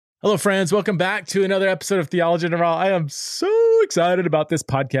Hello, friends. Welcome back to another episode of Theology in a Raw. I am so excited about this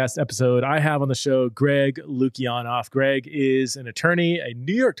podcast episode. I have on the show Greg Lukianoff. Greg is an attorney, a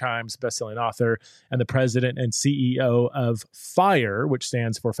New York Times bestselling author, and the president and CEO of FIRE, which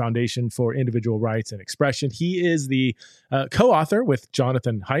stands for Foundation for Individual Rights and Expression. He is the co-author with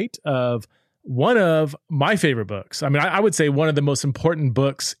Jonathan Haidt of one of my favorite books. I mean, I would say one of the most important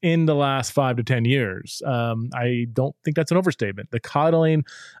books in the last 5 to 10 years. I don't think that's an overstatement. The Coddling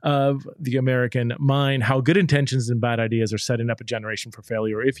of the American Mind, How Good Intentions and Bad Ideas Are Setting Up a Generation for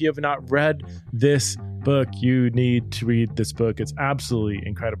Failure. If you have not read this book, you need to read this book. It's absolutely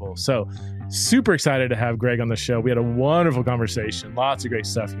incredible. So super excited to have Greg on the show. We had a wonderful conversation, lots of great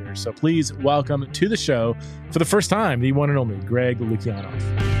stuff here. So please welcome to the show for the first time, the one and only Greg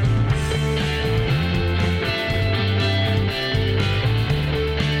Lukianoff.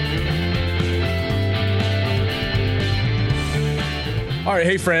 All right.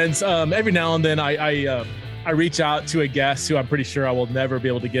 Hey, friends. Every now and then I reach out to a guest who I'm pretty sure I will never be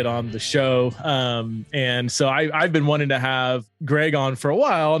able to get on the show. And so I've been wanting to have Greg on for a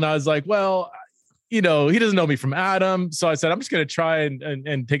while. And I was like, well, you know, he doesn't know me from Adam. So I said, I'm just going to try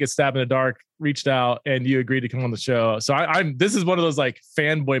and take a stab in the dark, reached out, and you agreed to come on the show. So this is one of those like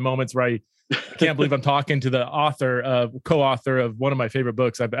fanboy moments where I can't believe I'm talking to the co-author of one of my favorite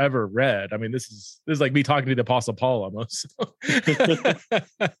books I've ever read. I mean, this is like me talking to the Apostle Paul almost. Well, Greg,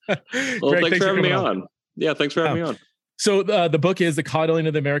 thanks for having me on. Yeah, thanks for having me on. So the book is The Coddling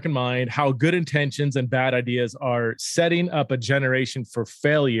of the American Mind, How Good Intentions and Bad Ideas Are Setting Up a Generation for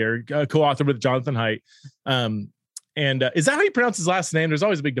Failure, co-authored with Jonathan Haidt. And is that how you pronounce his last name? There's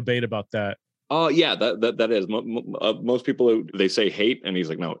always a big debate about that. Oh, yeah, that is. Most people, they say hate, and he's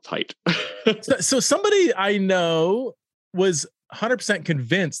like, no, it's Haidt. So somebody I know was 100%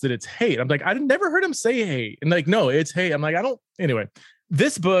 convinced that it's hate. I'm like, I never heard him say hate. And like, no, it's hate. I'm like, anyway,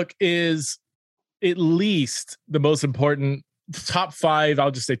 this book is at least the most important top 5.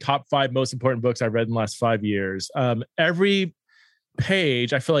 I'll just say top 5 most important books I've read in the last 5 years. Every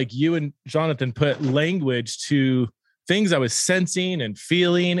page, I feel like you and Jonathan put language to things I was sensing and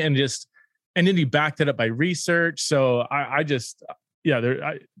feeling, and then you backed it up by research. So I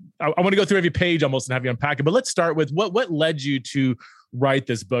want to go through every page almost and have you unpack it. But let's start with what led you to write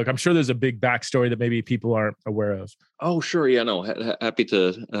this book. I'm sure there's a big backstory that maybe people aren't aware of. Oh, sure. Yeah, no, happy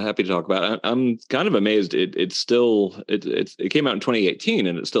to talk about it. I'm kind of amazed. It came out in 2018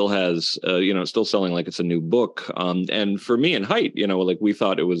 and it still has, it's still selling like it's a new book. And for me and Haidt, like we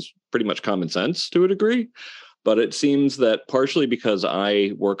thought it was pretty much common sense to a degree. But it seems that partially because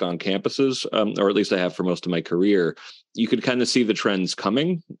I work on campuses, or at least I have for most of my career, you could kind of see the trends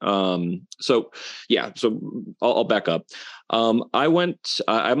coming. So I'll back up. I'm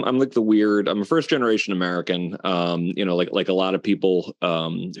like the weird, I'm a first generation American, like a lot of people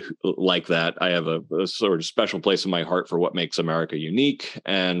like that. I have a sort of special place in my heart for what makes America unique,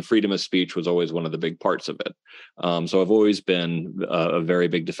 and freedom of speech was always one of the big parts of it. So I've always been a very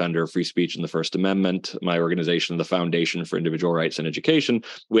big defender of free speech and the First Amendment. My organization, the Foundation for Individual Rights and Education,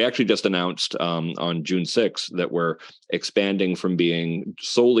 we actually just announced on June 6th that we're expanding from being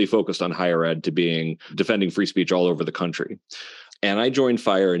solely focused on higher ed to being defending free speech all over the country. And I joined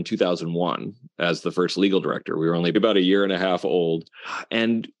FIRE in 2001 as the first legal director. We were only about a year and a half old,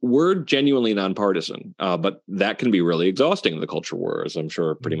 and we're genuinely nonpartisan. But that can be really exhausting in the culture war, as I'm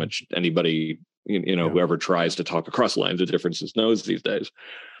sure pretty much anybody, whoever tries to talk across lines of differences knows these days.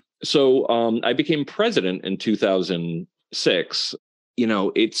 So I became president in 2006.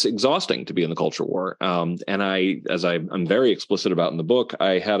 It's exhausting to be in the culture war. And I'm very explicit about in the book,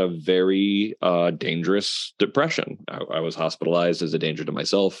 I had a very dangerous depression. I was hospitalized as a danger to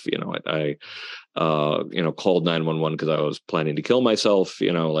myself. I called 911 because I was planning to kill myself.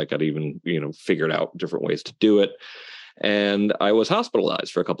 I'd even, figured out different ways to do it. And I was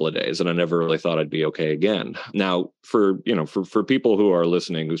hospitalized for a couple of days, and I never really thought I'd be okay again. Now, for people who are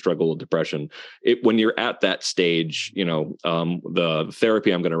listening who struggle with depression, when you're at that stage, the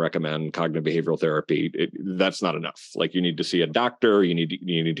therapy I'm going to recommend, cognitive behavioral therapy, that's not enough. Like, you need to see a doctor, you need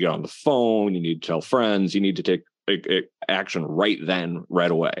to get on the phone, you need to tell friends, you need to take action right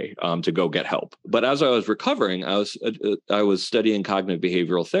away to go get help. But as I was recovering, I was studying cognitive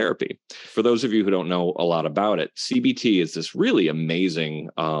behavioral therapy. For those of you who don't know a lot about it, CBT is this really amazing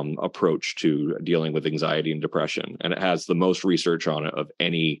approach to dealing with anxiety and depression, and it has the most research on it of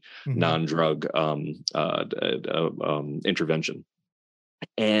any non-drug intervention.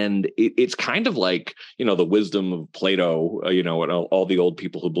 And it's kind of like, the wisdom of Plato, and all the old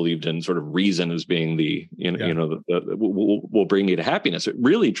people who believed in sort of reason as being will bring you to happiness. It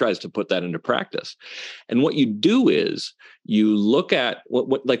really tries to put that into practice. And what you do is you look at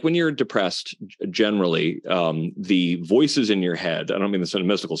what like when you're depressed, generally, the voices in your head, I don't mean this in a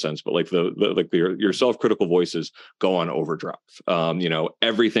mystical sense, but like your self-critical voices go on overdrive.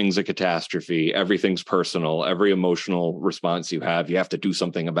 Everything's a catastrophe, everything's personal, every emotional response you have to do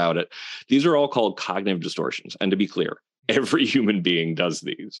something about it. These are all called cognitive distortions. And to be clear, every human being does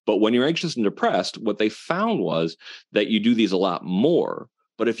these. But when you're anxious and depressed, what they found was that you do these a lot more.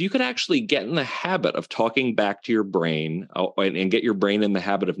 But if you could actually get in the habit of talking back to your brain and get your brain in the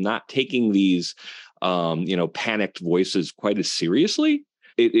habit of not taking these, panicked voices quite as seriously,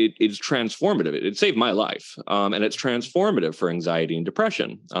 it's transformative. It saved my life, and it's transformative for anxiety and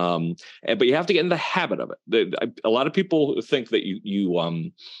depression. But you have to get in the habit of it. A lot of people think that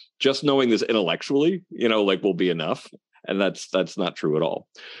you just knowing this intellectually, will be enough. And that's not true at all.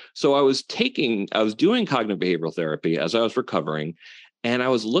 So I was doing cognitive behavioral therapy as I was recovering. And I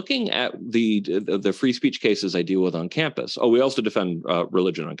was looking at the free speech cases I deal with on campus. Oh, we also defend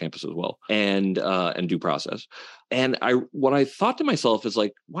religion on campus as well, and due process. And what I thought to myself is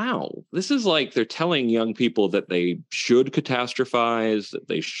like, wow, this is like they're telling young people that they should catastrophize, that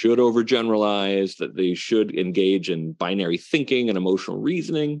they should overgeneralize, that they should engage in binary thinking and emotional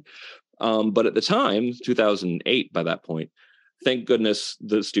reasoning. But at the time, 2008, by that point, thank goodness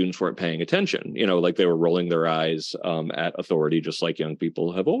the students weren't paying attention, like they were rolling their eyes at authority, just like young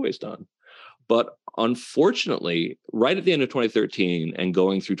people have always done. But unfortunately, right at the end of 2013 and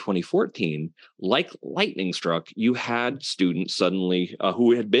going through 2014, like lightning struck, you had students suddenly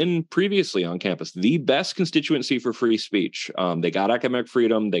who had been previously on campus, the best constituency for free speech. They got academic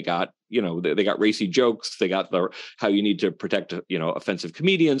freedom. They got, they got racy jokes. They got how you need to protect, offensive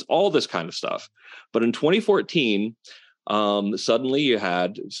comedians, all this kind of stuff. But in 2014, suddenly you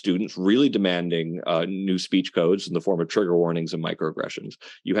had students really demanding new speech codes in the form of trigger warnings and microaggressions.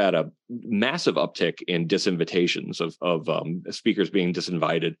 You had a massive uptick in disinvitations of speakers being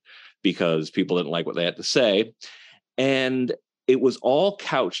disinvited because people didn't like what they had to say. And it was all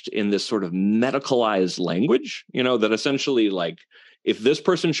couched in this sort of medicalized language, that essentially like, if this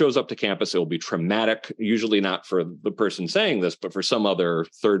person shows up to campus, it will be traumatic, usually not for the person saying this, but for some other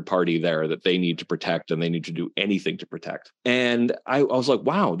third party there that they need to protect, and they need to do anything to protect. And I was like,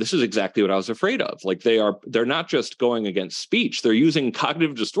 wow, this is exactly what I was afraid of. Like they're not just going against speech, they're using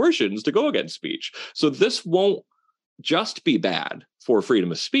cognitive distortions to go against speech. So this won't just be bad for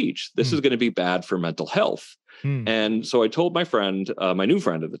freedom of speech. This is going to be bad for mental health. And so I told my friend, my new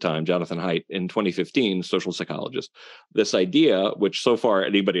friend at the time, Jonathan Haidt, in 2015, social psychologist, this idea, which so far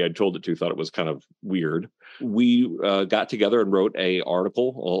anybody I'd told it to thought it was kind of weird. We got together and wrote a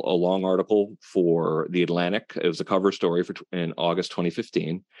long article for The Atlantic. It was a cover story in August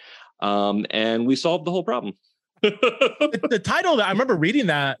 2015. And we solved the whole problem. The title, I remember reading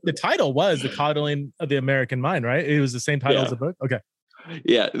that, the title was The Coddling of the American Mind, right? It was the same title as the book? Okay.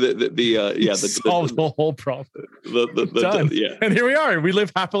 Yeah, solved the whole problem. Done. Yeah, and here we are. We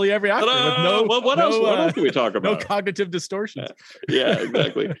live happily ever after. With what else can we talk about? No cognitive distortions. Yeah,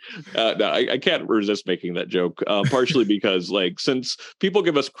 exactly. No, I can't resist making that joke. Partially because, like, since people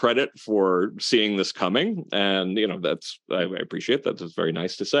give us credit for seeing this coming, and I appreciate that. That's very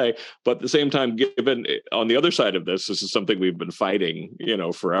nice to say. But at the same time, given on the other side of this is something we've been fighting,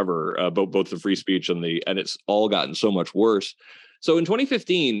 forever. Both the free speech and it's all gotten so much worse. So in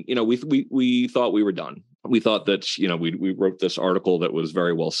 2015, we thought we were done. We thought that, we wrote this article that was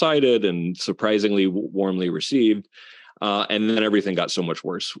very well cited and surprisingly warmly received. And then everything got so much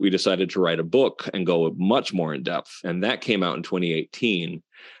worse. We decided to write a book and go much more in depth. And that came out in 2018.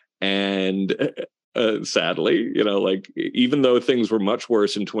 And sadly, even though things were much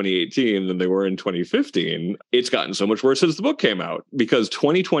worse in 2018 than they were in 2015, it's gotten so much worse since the book came out, because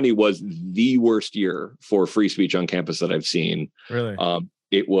 2020 was the worst year for free speech on campus that I've seen. Really?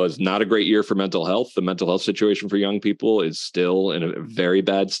 It was not a great year for mental health. The mental health situation for young people is still in a very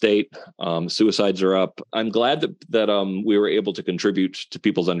bad state. Suicides are up. I'm glad that we were able to contribute to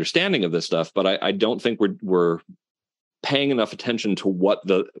people's understanding of this stuff, but I don't think we're paying enough attention to what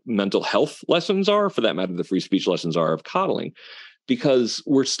the mental health lessons are, for that matter, the free speech lessons are of coddling, because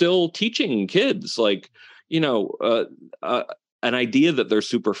we're still teaching kids an idea that they're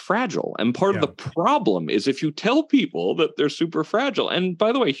super fragile. And part of the problem is if you tell people that they're super fragile, and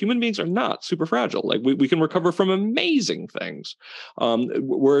by the way, human beings are not super fragile. Like we can recover from amazing things.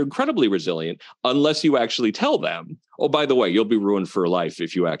 We're incredibly resilient unless you actually tell them, oh, by the way, you'll be ruined for life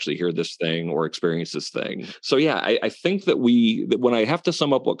if you actually hear this thing or experience this thing. So yeah, I think that when I have to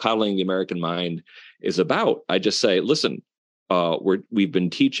sum up what coddling the American mind is about, I just say, listen, we've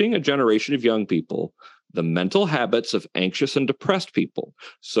been teaching a generation of young people the mental habits of anxious and depressed people.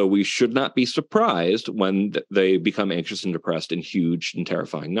 So we should not be surprised when they become anxious and depressed in huge and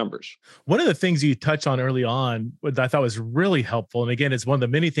terrifying numbers. One of the things you touched on early on that I thought was really helpful, and again, it's one of the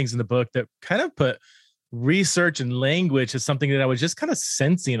many things in the book that kind of put research and language as something that I was just kind of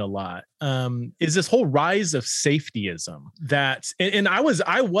sensing a lot, is this whole rise of safetyism that, and I was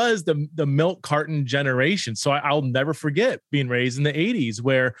the milk carton generation. So I'll never forget being raised in the 80s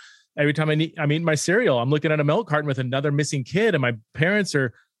where every time I'm eating my cereal, I'm looking at a milk carton with another missing kid, and my parents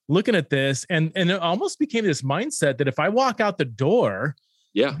are looking at this, and it almost became this mindset that if I walk out the door,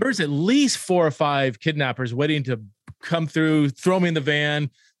 there's at least 4 or 5 kidnappers waiting to come through, throw me in the van,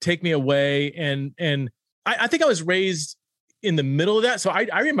 take me away. And I think I was raised in the middle of that. So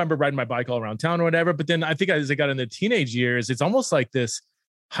I remember riding my bike all around town or whatever. But then I think as I got into teenage years, it's almost like this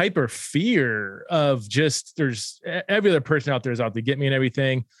hyper fear of just there's every other person out there is out to get me and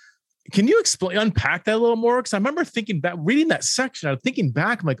everything. Can you unpack that a little more? Because I remember thinking back, reading that section, I was thinking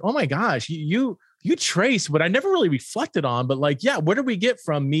back, I'm like, oh my gosh, you trace what I never really reflected on, but like, yeah, where did we get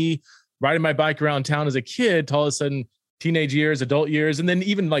from me riding my bike around town as a kid to all of a sudden teenage years, adult years, and then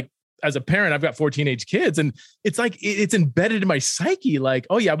even like as a parent, I've got 4 teenage kids, and it's like it's embedded in my psyche. Like,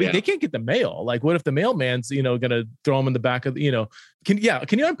 oh yeah, they can't get the mail. Like, what if the mailman's gonna throw them in the back of Can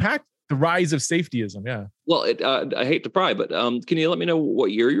you unpack the rise of safetyism? Yeah. Well, I hate to pry, but can you let me know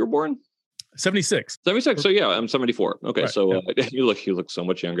what year you were born? 76. 76. So yeah, I'm 74. Okay, right. So you look so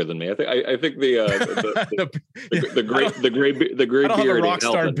much younger than me. I think the gray I don't beard, have a rock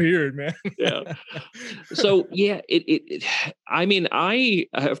star beard, man. Yeah. So yeah, I mean, I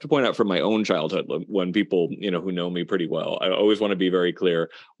have to point out from my own childhood, when people who know me pretty well, I always want to be very clear.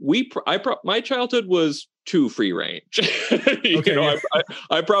 My childhood was too free range.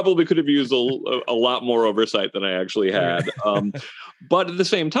 I probably could have used a lot more oversight than I actually had. But at the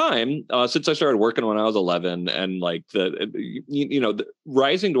same time, since I started working when I was 11, and like the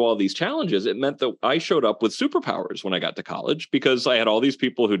rising to all these challenges, it meant that I showed up with superpowers when I got to college, because I had all these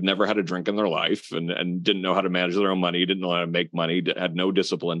people who'd never had a drink in their life and didn't know how to manage their own money, didn't know how to make money, had no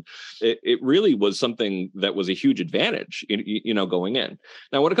discipline. It really was something that was a huge advantage, going in.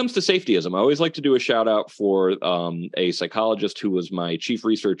 Now, when it comes to safetyism, I always like to do a shout out for a psychologist who was my chief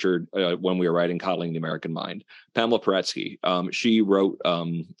researcher when we were writing Coddling the American Mind, Pamela Paretsky. She wrote,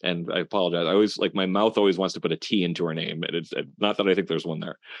 and I apologize, I always, like, my mouth always wants to put a T into her name. It's not that I think there's one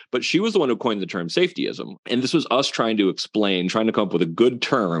there, but she was the one who coined the term safetyism. And this was us trying to come up with a good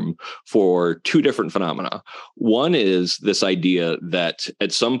term for 2 different phenomena. One is this idea that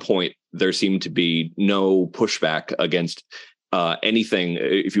at some point there seemed to be no pushback against anything,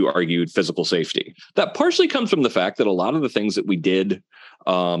 if you argued physical safety. That partially comes from the fact that a lot of the things that we did,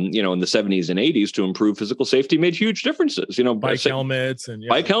 in the 70s and 80s to improve physical safety made huge differences. Bike helmets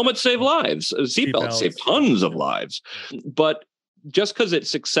save lives, seatbelts save tons of lives. But just because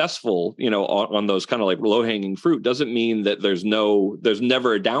it's successful, on those kind of like low-hanging fruit doesn't mean that there's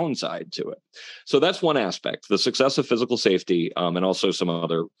never a downside to it. So that's one aspect, the success of physical safety, and also some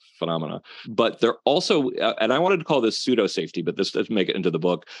other phenomena. But they're also, and I wanted to call this pseudo safety, but this doesn't make it into the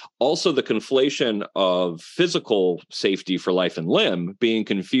book, also the conflation of physical safety for life and limb being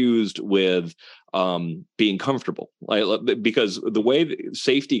confused with being comfortable. Because the way that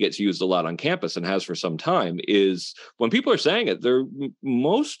safety gets used a lot on campus and has for some time is when people are saying it, they're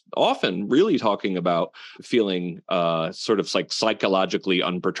most often really talking about feeling sort of like psychologically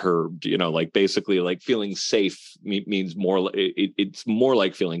unperturbed, like basically like feeling safe means more, it's more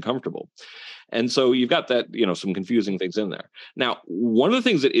like feeling comfortable. And so you've got that, some confusing things in there. Now, one of the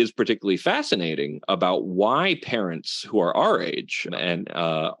things that is particularly fascinating about why parents who are our age and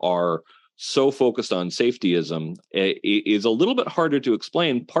are so focused on safetyism is a little bit harder to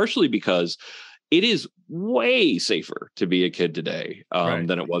explain, partially because it is way safer to be a kid today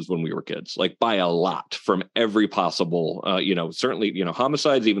than it was when we were kids, like by a lot, from every possible, certainly,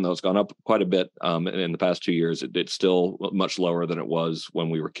 homicides, even though it's gone up quite a bit in the past 2 years, it's still much lower than it was when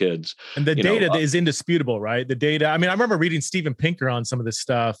we were kids. And the data is indisputable, right? The data, I mean, I remember reading Steven Pinker on some of this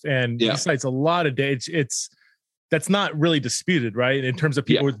stuff, and he cites a lot of data. That's not really disputed, right? In terms of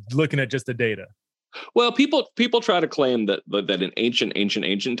people looking at just the data. Well, people try to claim that in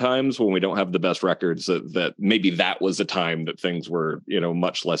ancient times, when we don't have the best records, that maybe that was a time that things were,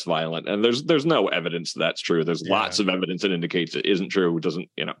 much less violent. And there's no evidence that's true. There's lots of evidence that indicates it isn't true. It doesn't,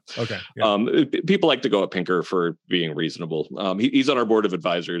 Okay. Yeah. People like to go at Pinker for being reasonable. He's on our board of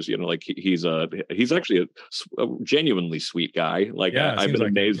advisors. He's actually a genuinely sweet guy. Like I've been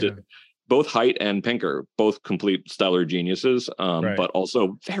amazed at. Both Haidt and Pinker, both complete stellar geniuses, but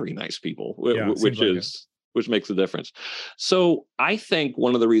also very nice people, which is which makes a difference. So I think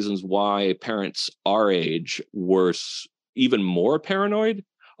one of the reasons why parents our age were even more paranoid.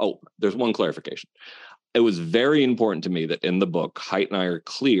 Oh, there's one clarification. It was very important to me that in the book, Haidt and I are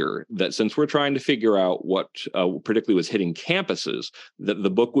clear that since we're trying to figure out what particularly was hitting campuses, that the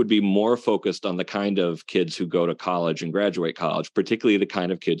book would be more focused on the kind of kids who go to college and graduate college, particularly the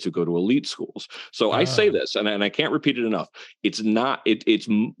kind of kids who go to elite schools. So I say this, and I can't repeat it enough. It's not, it's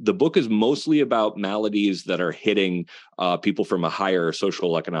the book is mostly about maladies that are hitting people from a higher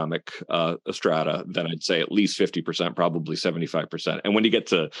social economic strata than I'd say at least 50%, probably 75%. And when you get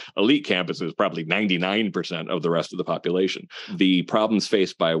to elite campuses, probably 99% of the rest of the population. The problems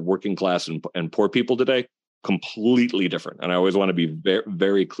faced by working class and poor people today, completely different. And I always want to be very,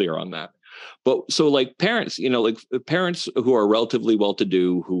 very clear on that. But so like parents, like parents who are relatively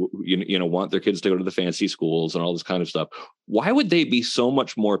well-to-do, who, want their kids to go to the fancy schools and all this kind of stuff, why would they be so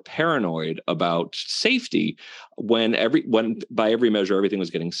much more paranoid about safety when by every measure, everything was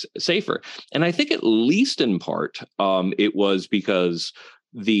getting safer? And I think at least in part, it was because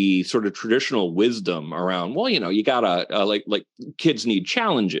the sort of traditional wisdom around, well, you gotta like kids need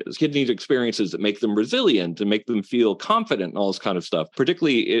challenges, kids need experiences that make them resilient and make them feel confident and all this kind of stuff,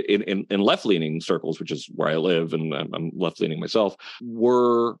 particularly in left-leaning circles, which is where I live, and I'm left-leaning myself,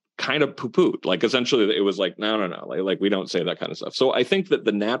 were kind of poo-pooed. Like essentially it was like, no, like we don't say that kind of stuff. So I think that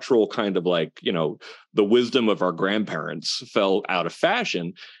the natural kind of like, the wisdom of our grandparents fell out of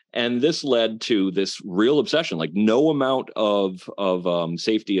fashion. And this led to this real obsession, like no amount of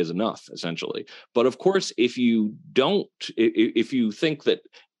safety is enough, essentially. But of course, if you think that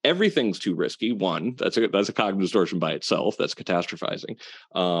everything's too risky, one, that's a cognitive distortion by itself. That's catastrophizing.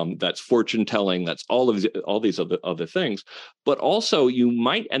 That's fortune telling. That's all these other things. But also, you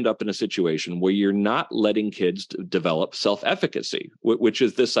might end up in a situation where you're not letting kids develop self-efficacy, which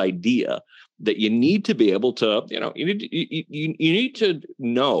is this idea that you need to be able to, you need to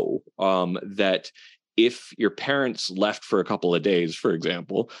know that if your parents left for a couple of days, for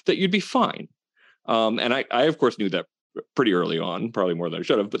example, that you'd be fine. And I of course knew that pretty early on, probably more than I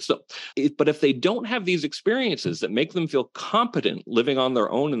should have, but still. But if they don't have these experiences that make them feel competent living on their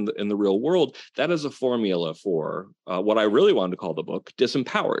own in the real world, that is a formula for what I really wanted to call the book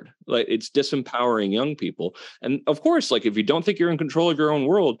disempowered. Like it's disempowering young people. And of course, like if you don't think you're in control of your own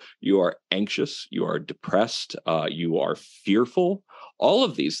world, you are anxious, you are depressed, you are fearful. All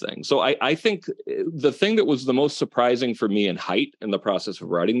of these things. So I think the thing that was the most surprising for me in Haidt in the process of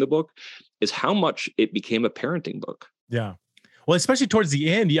writing the book is how much it became a parenting book. Yeah. Well, especially towards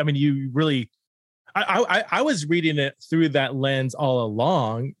the end. I mean, you really, I was reading it through that lens all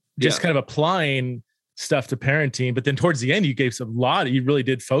along, just kind of applying stuff to parenting. But then towards the end, you gave a lot. You really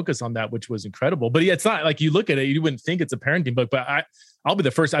did focus on that, which was incredible. But yeah, it's not like you look at it, you wouldn't think it's a parenting book. But I'll be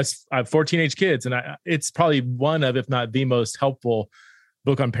the first. I have 4 teenage kids, and it's probably one of, if not the most helpful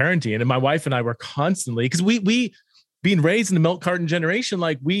book on parenting. And my wife and I were constantly, because we being raised in the milk carton generation,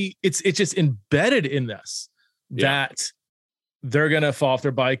 like it's just embedded in us that they're going to fall off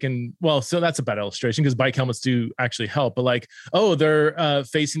their bike. And well, so that's a bad illustration because bike helmets do actually help, but like, oh, they're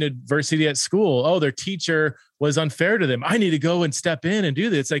facing adversity at school. Oh, their teacher was unfair to them. I need to go and step in and do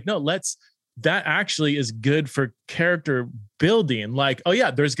this. It's like, no, that actually is good for character building. Like, oh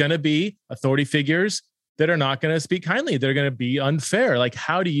yeah, there's going to be authority figures that are not going to speak kindly. They're going to be unfair. Like,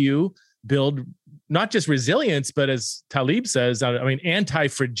 how do you build not just resilience, but as Talib says, I mean,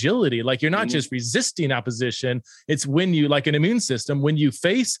 anti-fragility. Like you're not just resisting opposition. It's when you, like an immune system, when you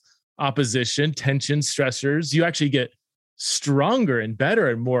face opposition, tension, stressors, you actually get stronger and better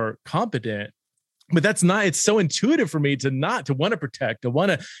and more competent. But it's so intuitive for me to want to protect, to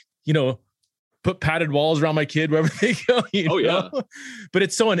want to, put padded walls around my kid wherever they go. Yeah. But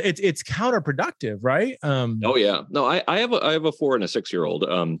it's it's counterproductive, right? Oh yeah. No, I have a 4 and a 6-year-old,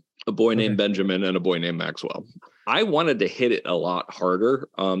 a boy named Benjamin and a boy named Maxwell. I wanted to hit it a lot harder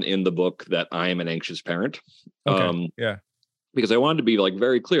in the book that I am an anxious parent. Because I wanted to be like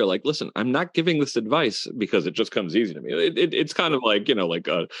very clear, like, listen, I'm not giving this advice because it just comes easy to me. It's kind of like, like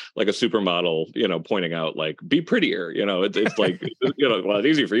a supermodel, pointing out like, be prettier, it's like, well, it's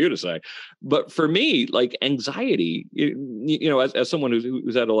easy for you to say, but for me, like anxiety, as someone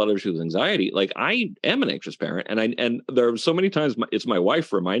who's had a lot of issues with anxiety, like I am an anxious parent. And there are so many times it's my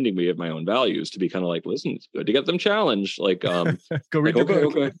wife reminding me of my own values to be kind of like, listen, it's good to get them challenged. Like, go read the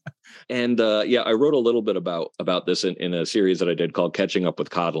book. Okay. And yeah, I wrote a little bit about this in a series that I did called Catching Up with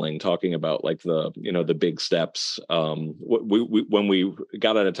Coddling, talking about like the big steps. When we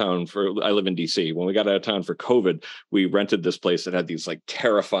got out of town I live in DC. When we got out of town for COVID, we rented this place that had these like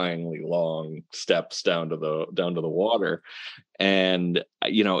terrifyingly long steps down to the water. And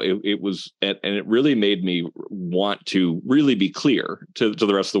it really made me want to really be clear to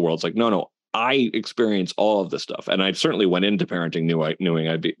the rest of the world. It's like, no, I experienced all of this stuff, and I certainly went into parenting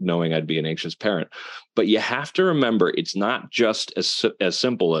knowing I'd be an anxious parent. But you have to remember, it's not just as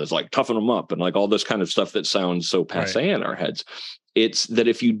simple as like toughen them up and like all this kind of stuff that sounds so passé in our heads. It's that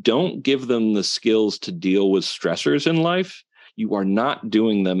if you don't give them the skills to deal with stressors in life, you are not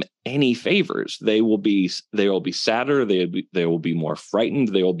doing them any favors. They will be sadder. They will be more frightened.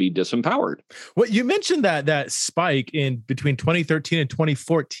 They will be disempowered. Well, you mentioned that spike in between 2013 and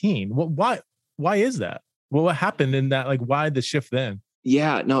 2014. Why is that? Well, what happened in that? Like, why the shift then?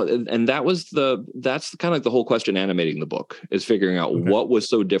 Yeah, no, and that's kind of like the whole question animating the book, is figuring out what was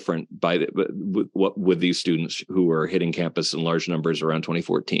so different with these students who were hitting campus in large numbers around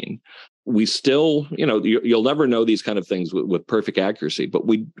 2014. We still, you'll never know these kind of things with perfect accuracy, but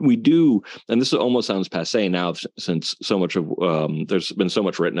we do, and this almost sounds passé now since so much of there's been so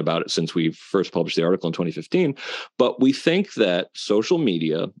much written about it since we first published the article in 2015. But we think that social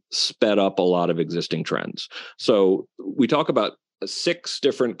media sped up a lot of existing trends. So we talk about 6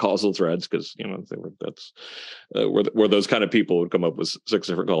 different causal threads, because that's where those kind of people would come up with 6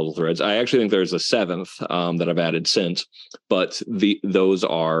 different causal threads. I actually think there's a 7th that I've added since, but those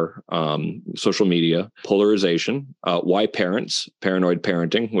are social media, polarization, why parents, paranoid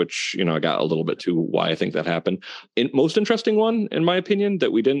parenting, which I got a little bit to why I think that happened. Most interesting one, in my opinion,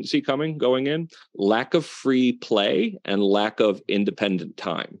 that we didn't see going in, lack of free play and lack of independent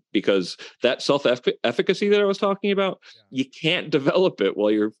time, because that self-efficacy that I was talking about, you can't develop it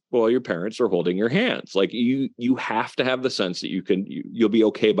while your parents are holding your hands. Like you have to have the sense that you'll be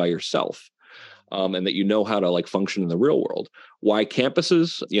okay by yourself, and that how to like function in the real world. Why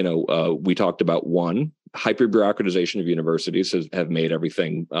campuses? We talked about one, hyper bureaucratization of universities have made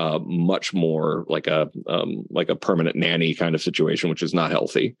everything much more like a permanent nanny kind of situation, which is not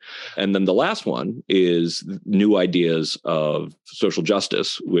healthy. And then the last one is new ideas of social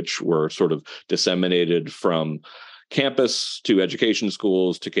justice, which were sort of disseminated from campus to education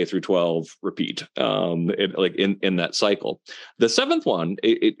schools to K through 12, repeat, in that cycle. The 7th one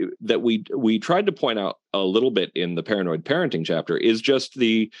that we tried to point out a little bit in the paranoid parenting chapter is just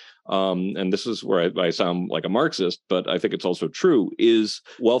and this is where I sound like a Marxist, but I think it's also true, is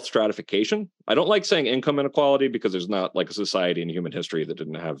wealth stratification. I don't like saying income inequality, because there's not like a society in human history that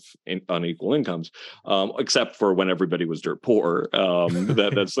didn't have unequal incomes, except for when everybody was dirt poor.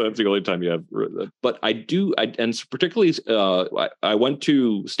 That's the only time you have. But and particularly, I went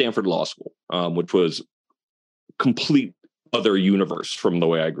to Stanford Law School, which was complete other universe from the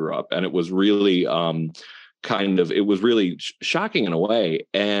way I grew up, and it was really it was really shocking in a way.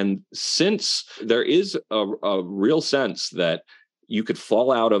 And since there is a real sense that you could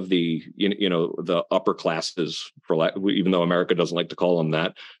fall out of the upper classes, even though America doesn't like to call them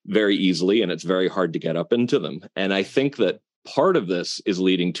that, very easily, and it's very hard to get up into them. And I think that part of this is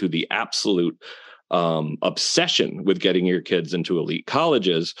leading to the absolute obsession with getting your kids into elite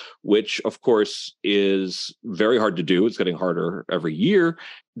colleges, which of course is very hard to do. It's getting harder every year,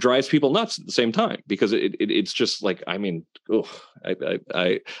 drives people nuts at the same time, because it's just like, I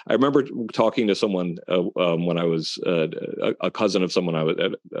remember talking to someone when I was a cousin of someone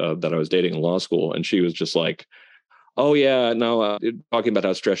that I was dating in law school, and she was just like, oh yeah, no, talking about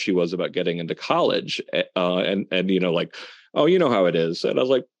how stressed she was about getting into college, and like, oh, you know how it is. And I was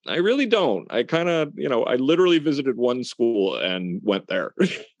like, I really don't. I kind of, I literally visited one school and went there.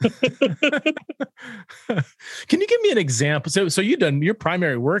 Can you give me an example? So your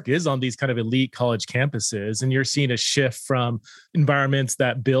primary work is on these kind of elite college campuses, and you're seeing a shift from environments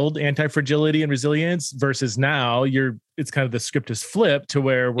that build anti-fragility and resilience versus now it's kind of the script is flipped to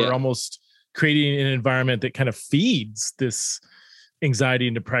where we're almost creating an environment that kind of feeds this anxiety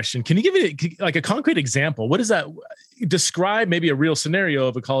and depression. Can you give it like a concrete example? What does that describe? Maybe a real scenario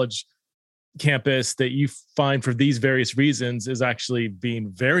of a college campus that you find for these various reasons is actually being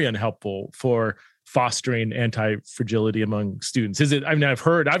very unhelpful for fostering anti-fragility among students. Is it? I mean,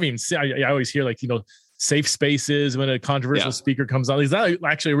 I've even seen, I always hear like, safe spaces when a controversial speaker comes on. Is that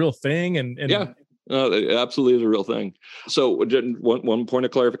actually a real thing? And it absolutely is a real thing. So one point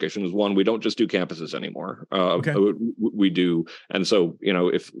of clarification is, one, we don't just do campuses anymore. We do. And so,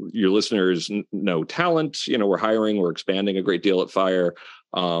 if your listeners know talent, we're hiring, we're expanding a great deal at FIRE.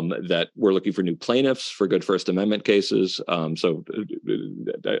 that we're looking for new plaintiffs for good First Amendment cases. So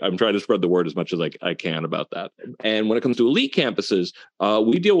I'm trying to spread the word as much as I can about that. And when it comes to elite campuses,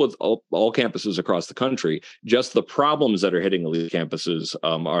 we deal with all campuses across the country. Just the problems that are hitting elite campuses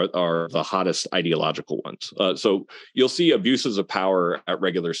are the hottest ideological ones. So you'll see abuses of power at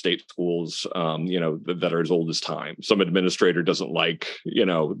regular state schools, that are as old as time. Some administrator doesn't like,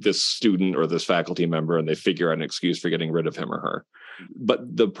 this student or this faculty member, and they figure out an excuse for getting rid of him or her.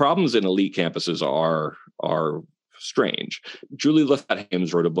 But the problems in elite campuses are strange. Julie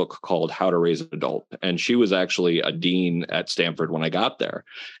Lafayette wrote a book called How to Raise an Adult, and she was actually a dean at Stanford when I got there.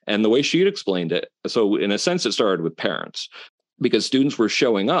 And the way she had explained it, so in a sense, it started with parents, because students were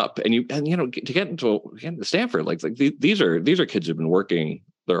showing up, and to get into Stanford, like these are kids who've been working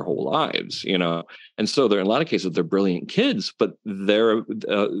their whole lives, and so they're in a lot of cases they're brilliant kids, but they're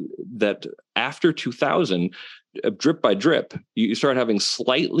that after 2000. Drip by drip, you start having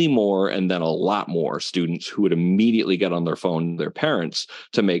slightly more and then a lot more students who would immediately get on their phone, their parents,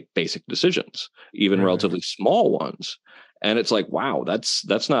 to make basic decisions, even relatively small ones. And it's like, wow,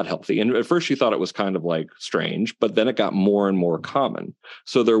 that's not healthy. And at first she thought it was kind of like strange, but then it got more and more common.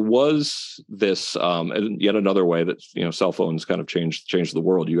 So there was this yet another way that, cell phones kind of changed the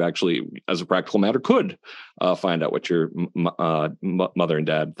world. You actually, as a practical matter, could find out what your mother and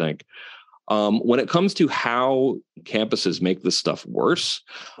dad think. When it comes to how campuses make this stuff worse,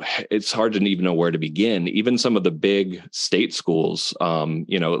 it's hard to even know where to begin. Even some of the big state schools,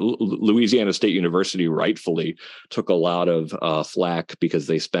 Louisiana State University rightfully took a lot of flack because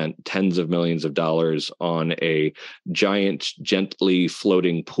they spent tens of millions of dollars on a giant, gently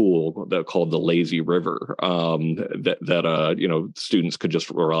floating pool called the Lazy River that students could just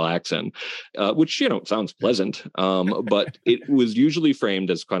relax in, which sounds pleasant, but it was usually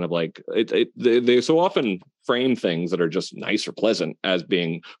framed as kind of like they so often frame things that are just nice or pleasant as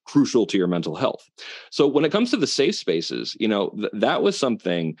being crucial to your mental health. So when it comes to the safe spaces, that was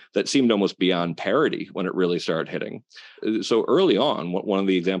something that seemed almost beyond parody when it really started hitting. So early on, one of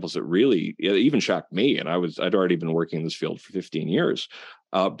the examples that really even shocked me, and I'd already been working in this field for 15 years,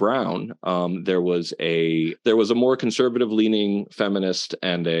 Brown, there was a more conservative-leaning feminist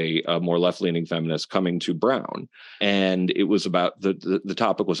and a more left-leaning feminist coming to Brown, and it was about the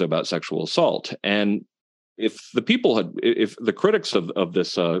topic was about sexual assault. And if the critics of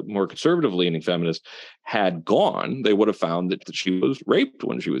this more conservative-leaning feminist had gone, they would have found that she was raped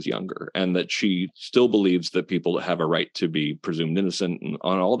when she was younger, and that she still believes that people have a right to be presumed innocent and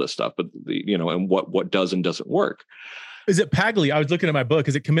on all this stuff, but and what does and doesn't work. Is it Paglia? I was looking at my book.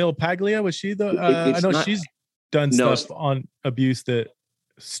 Is it Camille Paglia? Was she the? I know she's done stuff on abuse that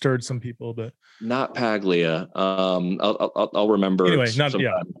stirred some people, but not Paglia. I'll remember. Anyway,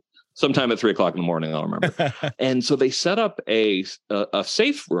 sometime at 3:00 in the morning, I'll remember. And so they set up a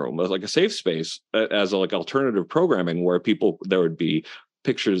safe room, like a safe space, as like alternative programming where there would be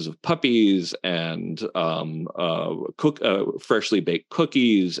pictures of puppies and freshly baked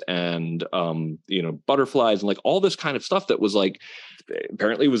cookies and butterflies and like all this kind of stuff that was like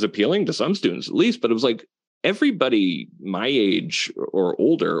apparently was appealing to some students at least, but it was like everybody my age or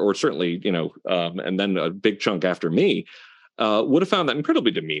older, or certainly and then a big chunk after me, would have found that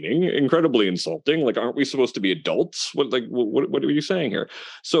incredibly demeaning, incredibly insulting. Like, aren't we supposed to be adults? What are you saying here?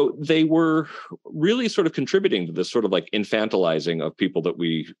 So they were really sort of contributing to this sort of like infantilizing of people that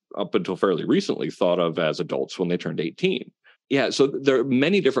we, up until fairly recently, thought of as adults when they turned 18. Yeah, so there are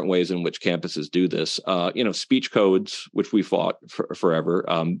many different ways in which campuses do this. Speech codes, which we fought forever.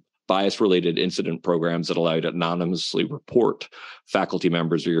 Bias-related incident programs that allow you to anonymously report faculty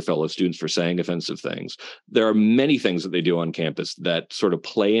members or your fellow students for saying offensive things. There are many things that they do on campus that sort of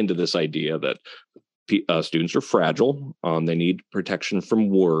play into this idea that students are fragile, they need protection from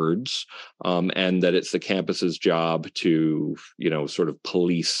words, and that it's the campus's job to, sort of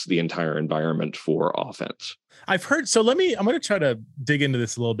police the entire environment for offense. I've heard, so I'm going to try to dig into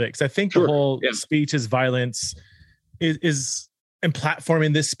this a little bit, because I think the whole speech is violence is and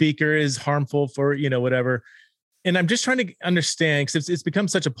platforming this speaker is harmful for, whatever. And I'm just trying to understand, because it's become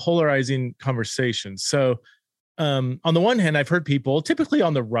such a polarizing conversation. So on the one hand, I've heard people typically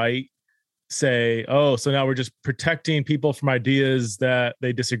on the right say, oh, so now we're just protecting people from ideas that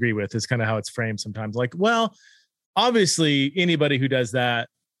they disagree with, is kind of how it's framed sometimes. Like, well, obviously anybody who does that's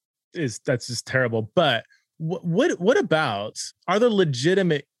just terrible. But what about, are there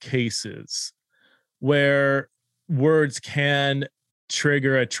legitimate cases where words can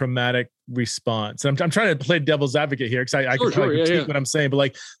trigger a traumatic response? And I'm trying to play devil's advocate here, because I can critique what I'm saying, but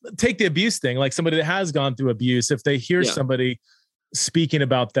like, take the abuse thing, like somebody that has gone through abuse, if they hear somebody speaking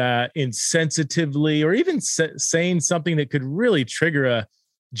about that insensitively, or even saying something that could really trigger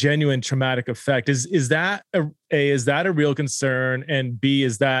genuine traumatic effect. Is that is that a real concern? And B,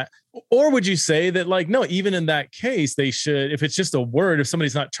 is that, or would you say that like, no, even in that case, they should, if it's just a word, if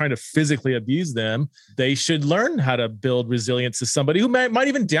somebody's not trying to physically abuse them, they should learn how to build resilience to somebody who might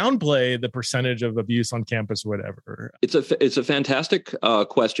even downplay the percentage of abuse on campus or whatever? It's a fantastic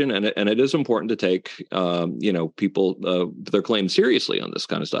question, and it is important to take people their claims seriously on this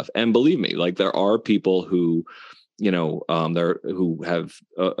kind of stuff. And believe me, like there are people who who have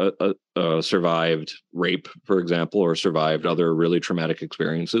survived rape, for example, or survived other really traumatic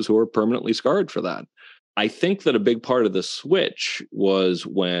experiences who are permanently scarred for that. I think that a big part of the switch was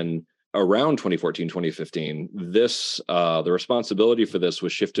when around 2014, 2015, the responsibility for this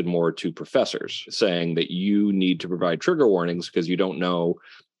was shifted more to professors, saying that you need to provide trigger warnings because you don't know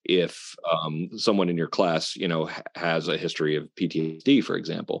if someone in your class, has a history of PTSD, for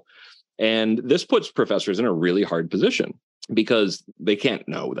example. And this puts professors in a really hard position because they can't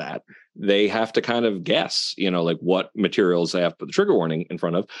know that. They have to kind of guess, like what materials they have to put the trigger warning in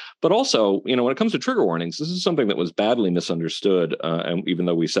front of. But also, when it comes to trigger warnings, this is something that was badly misunderstood. And even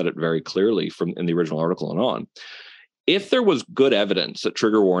though we said it very clearly in the original article and on, if there was good evidence that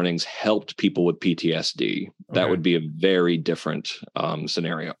trigger warnings helped people with PTSD, that would be a very different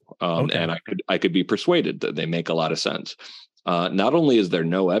scenario. And I could be persuaded that they make a lot of sense. Not only is there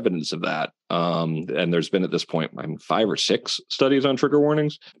no evidence of that, and there's been at this point 5 or 6 studies on trigger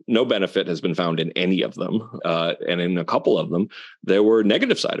warnings, no benefit has been found in any of them. And in a couple of them, there were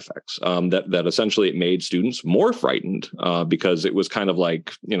negative side effects that essentially it made students more frightened because it was kind of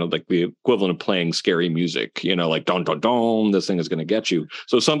like, like the equivalent of playing scary music, like don, don, don, this thing is going to get you.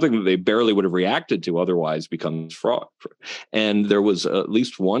 So something that they barely would have reacted to otherwise becomes fraud. And there was at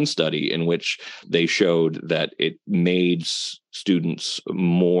least one study in which they showed that it made students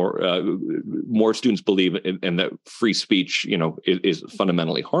more students believe in that free speech, is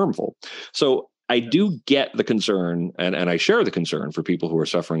fundamentally harmful. So I do get the concern, and I share the concern for people who are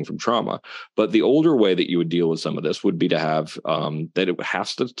suffering from trauma. But the older way that you would deal with some of this would be to have that it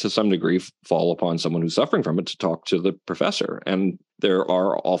has to some degree fall upon someone who's suffering from it to talk to the professor. And there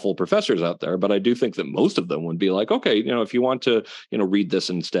are awful professors out there, but I do think that most of them would be like, okay, if you want to, read this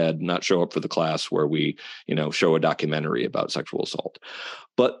instead, not show up for the class where we, show a documentary about sexual assault.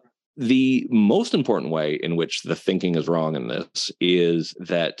 But the most important way in which the thinking is wrong in this is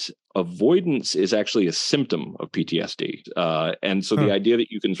that avoidance is actually a symptom of PTSD. And so the idea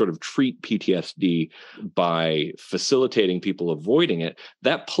that you can sort of treat PTSD by facilitating people avoiding it,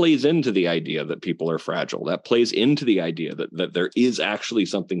 that plays into the idea that people are fragile. That plays into the idea that there is actually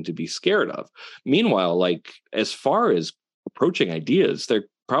something to be scared of. Meanwhile, like as far as approaching ideas, there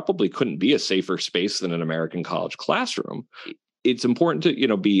probably couldn't be a safer space than an American college classroom. It's important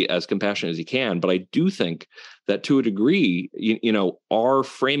to, be as compassionate as you can. But I do think that to a degree, our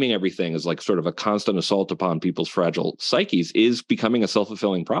framing everything as like sort of a constant assault upon people's fragile psyches is becoming a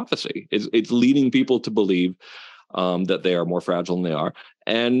self-fulfilling prophecy. It's leading people to believe that they are more fragile than they are.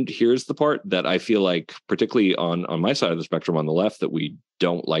 And here's the part that I feel like, particularly on my side of the spectrum on the left, that we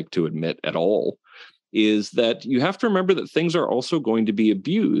don't like to admit at all, is that you have to remember that things are also going to be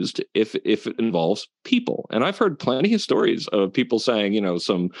abused if it involves people. And I've heard plenty of stories of people saying,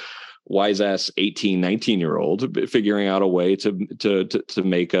 some wise ass 18, 19-year-old figuring out a way to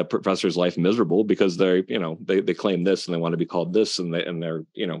make a professor's life miserable because they claim this and they want to be called this and they're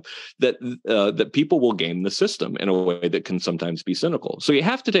that people will game the system in a way that can sometimes be cynical. So you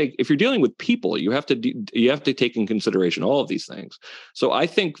have to take, if you're dealing with people, you have to take in consideration all of these things. So I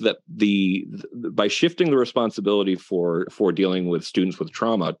think that by shifting the responsibility for dealing with students with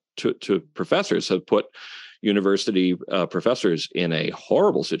trauma to professors have put university professors in a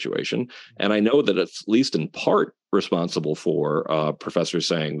horrible situation. And I know that it's at least in part responsible for professors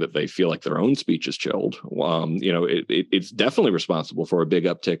saying that they feel like their own speech is chilled. It's definitely responsible for a big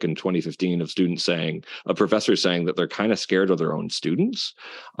uptick in 2015 of professors saying that they're kind of scared of their own students.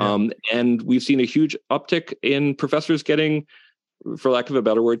 Yeah. And we've seen a huge uptick in professors getting, for lack of a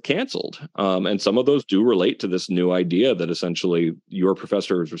better word, canceled. And some of those do relate to this new idea that essentially your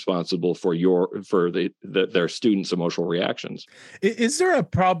professor is responsible for their students' emotional reactions. Is there a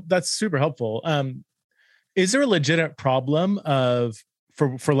problem? That's super helpful. Is there a legitimate problem of,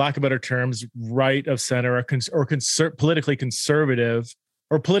 for lack of better terms, right of center or politically conservative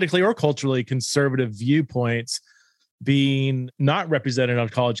or politically or culturally conservative viewpoints being not represented on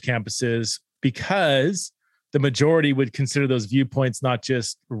college campuses because the majority would consider those viewpoints not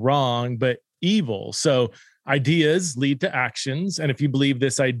just wrong, but evil? So ideas lead to actions. And if you believe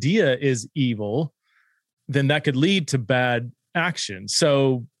this idea is evil, then that could lead to bad action.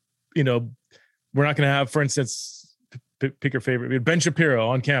 So, we're not going to have, for instance, pick your favorite. We had Ben Shapiro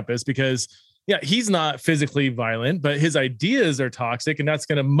on campus because, yeah, he's not physically violent, but his ideas are toxic, and that's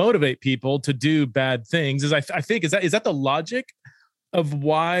going to motivate people to do bad things. I think is that the logic of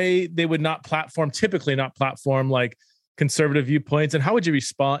why they would typically not platform like conservative viewpoints? And how would you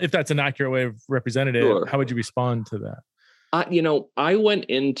respond if that's an accurate way of representing it? Sure. How would you respond to that? I went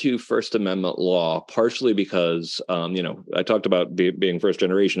into First Amendment law partially because, I talked about being first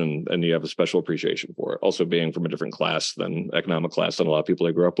generation and you have a special appreciation for it. Also being from a different class economic class than a lot of people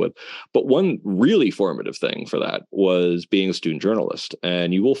I grew up with. But one really formative thing for that was being a student journalist.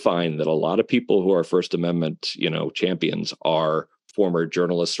 And you will find that a lot of people who are First Amendment, champions are former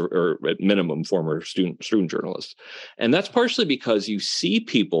journalists or at minimum former student journalists. And that's partially because you see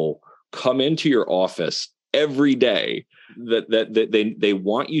people come into your office every day that they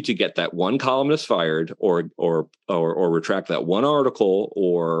want you to get that one columnist fired or retract that one article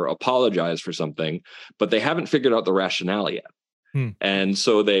or apologize for something, but they haven't figured out the rationale yet. And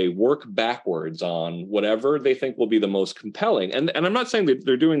so they work backwards on whatever they think will be the most compelling. And I'm not saying that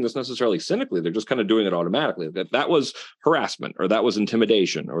they're doing this necessarily cynically. They're just kind of doing it automatically. That was harassment, or that was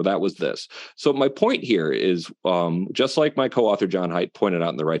intimidation, or that was this. So my point here is, just like my co-author John Haidt pointed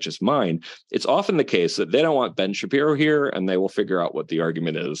out in The Righteous Mind, it's often the case that they don't want Ben Shapiro here, and they will figure out what the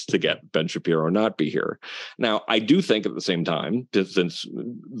argument is to get Ben Shapiro not be here. Now, I do think at the same time, since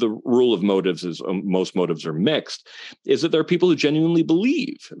the rule of motives is most motives are mixed, is that there are people who genuinely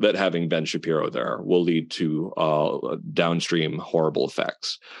believe that having Ben Shapiro there will lead to downstream horrible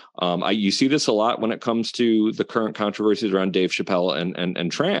effects. You see this a lot when it comes to the current controversies around Dave Chappelle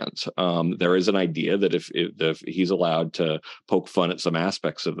and trans. There is an idea that if he's allowed to poke fun at some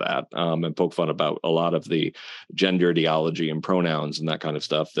aspects of that and poke fun about a lot of the gender ideology and pronouns and that kind of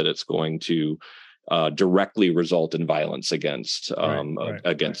stuff, that it's going to directly result in violence against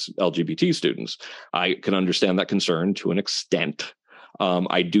LGBT students. I can understand that concern to an extent.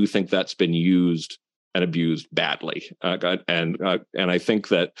 I do think that's been used and abused badly. And I think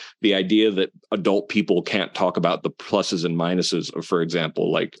that the idea that adult people can't talk about the pluses and minuses of, for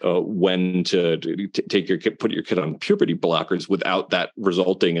example, like when to put your kid on puberty blockers without that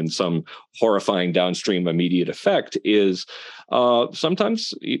resulting in some horrifying downstream immediate effect is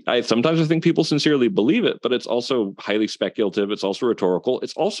sometimes I think people sincerely believe it, but it's also highly speculative. It's also rhetorical.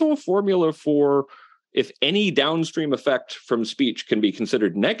 It's also a formula for, if any downstream effect from speech can be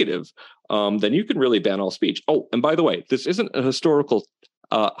considered negative, then you can really ban all speech. Oh, and by the way, this isn't a historical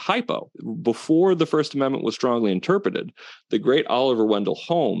hypo. Before the First Amendment was strongly interpreted, the great Oliver Wendell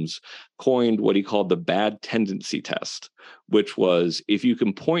Holmes coined what he called the bad tendency test, which was if you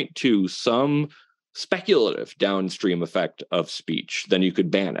can point to some speculative downstream effect of speech, then you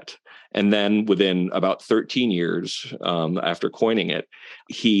could ban it. And then within about 13 years after coining it,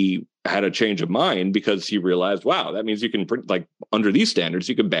 he had a change of mind because he realized, wow, that means you can, like, under these standards,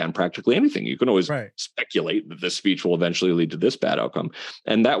 you can ban practically anything. You can always speculate that this speech will eventually lead to this bad outcome.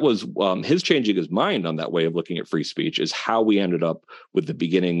 And that was his changing his mind on that way of looking at free speech is how we ended up with the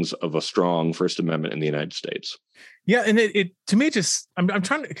beginnings of a strong First Amendment in the United States. Yeah. And it to me, just, I'm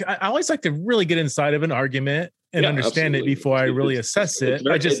trying to, I always like to really get inside of an argument and understand it before I really assess it.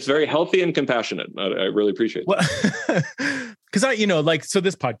 It's very healthy and compassionate. I really appreciate that. Because so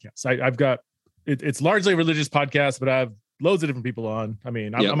this podcast, I've got, it's largely a religious podcast, but I have loads of different people on. I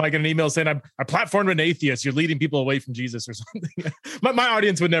mean, I might get an email saying I platformed an atheist. You're leading people away from Jesus or something. my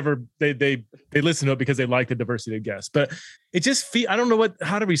audience would never, they listen to it because they like the diversity of guests, but it just I don't know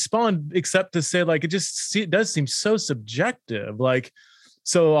how to respond except to say, like, it does seem so subjective. Like,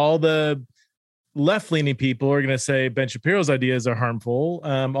 so all the left-leaning people are going to say Ben Shapiro's ideas are harmful.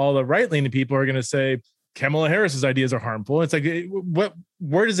 All the right-leaning people are going to say Kamala Harris's ideas are harmful. It's like,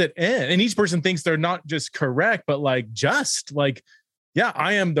 where does it end? And each person thinks they're not just correct, but like just like, yeah,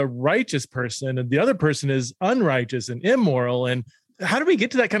 I am the righteous person and the other person is unrighteous and immoral. And how do we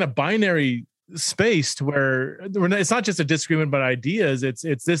get to that kind of binary space to where it's not just a disagreement about ideas?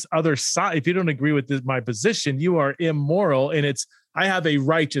 It's this other side. If you don't agree with my position, you are immoral. And I have a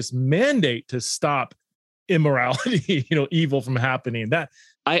righteous mandate to stop immorality, evil from happening. That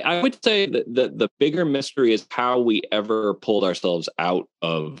I would say that the bigger mystery is how we ever pulled ourselves out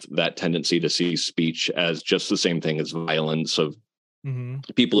of that tendency to see speech as just the same thing as violence, of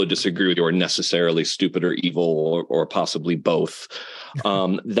people who disagree with you are necessarily stupid or evil or possibly both.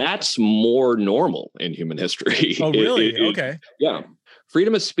 That's more normal in human history. Oh, really? Okay. Yeah.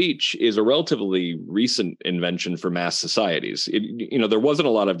 Freedom of speech is a relatively recent invention for mass societies. There wasn't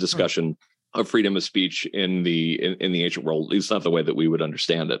a lot of discussion of freedom of speech in the ancient world, at least not the way that we would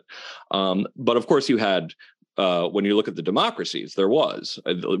understand it. But of course, you had when you look at the democracies, there was.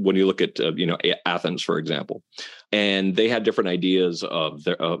 When you look at Athens, for example, and they had different ideas of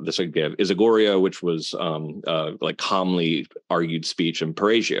this idea of isagoria, which was like calmly argued speech, and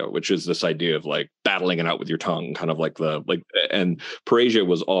parrhesia, which is this idea of like battling it out with your tongue, kind of like and parrhesia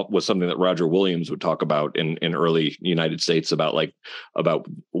was something that Roger Williams would talk about in early United States about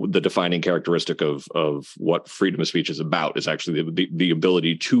the defining characteristic of what freedom of speech is about is actually the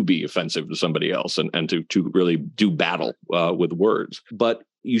ability to be offensive to somebody else and to really do battle with words. But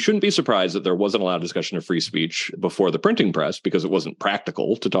you shouldn't be surprised that there wasn't a lot of discussion of free speech before the printing press, because it wasn't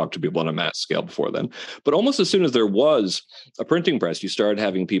practical to talk to people on a mass scale before then. But almost as soon as there was a printing press, you started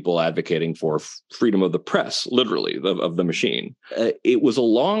having people advocating for freedom of the press, literally, of the machine. It was a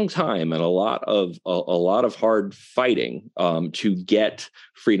long time and a lot of hard fighting to get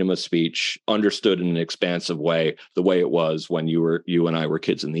freedom of speech understood in an expansive way, the way it was when you and I were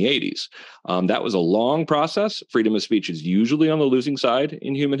kids in the 80s. That was a long process. Freedom of speech is usually on the losing side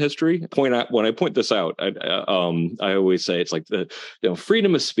in human history. When I point this out, I always say it's like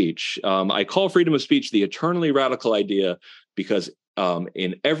freedom of speech. I call freedom of speech the eternally radical idea because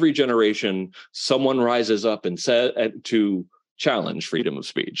in every generation, someone rises up and says to challenge freedom of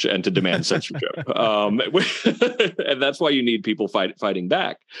speech and to demand censorship. And that's why you need people fighting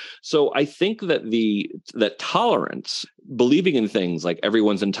back. So I think that tolerance, believing in things like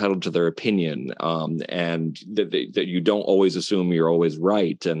everyone's entitled to their opinion, and that you don't always assume you're always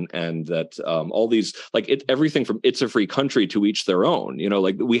right, and that all these, everything from "it's a free country" to "each their own."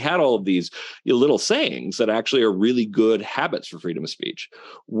 We had all of these little sayings that actually are really good habits for freedom of speech.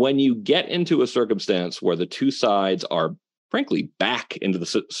 When you get into a circumstance where the two sides are frankly back into the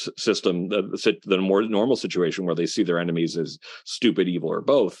system, the more normal situation where they see their enemies as stupid, evil, or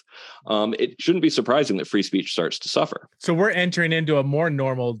both, it shouldn't be surprising that free speech starts to suffer. So we're entering into a more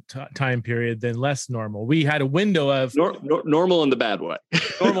normal time period than less normal. We had a window of normal in the bad way.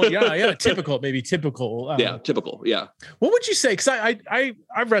 Normal, yeah, typical, maybe typical. Typical, yeah. What would you say? Because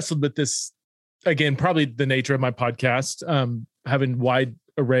I've wrestled with this again. Probably the nature of my podcast, having wide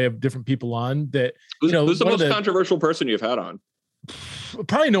array of different people on that. Who's the most controversial person you've had on?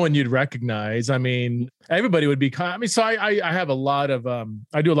 Probably no one you'd recognize. I mean, everybody would be. So I have a lot of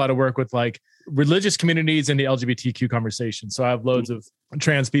I do a lot of work with like religious communities and the LGBTQ conversation. So I have loads of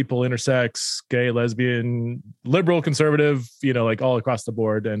trans people, intersex, gay, lesbian, liberal, conservative, like all across the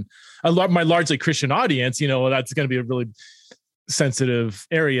board. And I love my largely Christian audience. That's going to be a really sensitive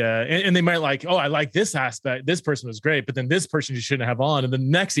area, and they might like, oh, I like this aspect, this person was great, but then this person you shouldn't have on, and the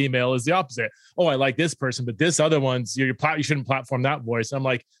next email is the opposite. Oh, I like this person, but this other one's you shouldn't platform that voice. And I'm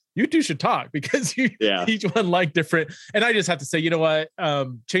like, you two should talk because each one like different. And I just have to say, you know what,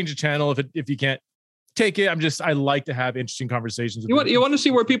 change the channel if you can't take it. I like to have interesting conversations. You want to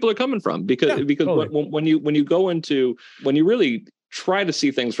see where people are coming from because totally. when you really try to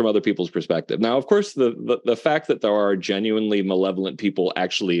see things from other people's perspective. Now, of course, the fact that there are genuinely malevolent people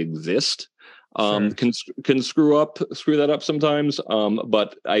actually exist can screw that up sometimes.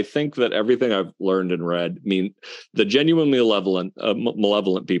 But I think that everything I've learned and read the genuinely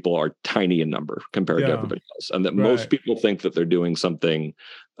malevolent people are tiny in number compared to everybody else, and that most people think that they're doing something.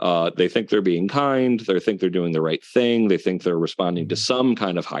 They think they're being kind. They think they're doing the right thing. They think they're responding to some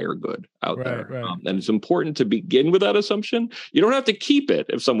kind of higher good out there. Right. And it's important to begin with that assumption. You don't have to keep it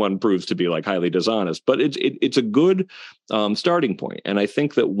if someone proves to be like highly dishonest, but it's a good starting point. And I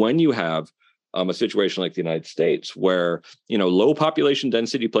think that when you have a situation like the United States, where low population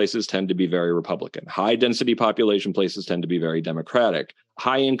density places tend to be very Republican, high density population places tend to be very Democratic,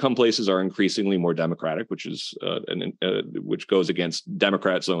 high income places are increasingly more Democratic, which is which goes against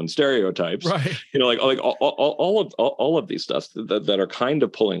Democrats' own stereotypes. Right. All of these stuff that are kind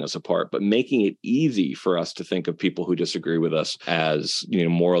of pulling us apart, but making it easy for us to think of people who disagree with us as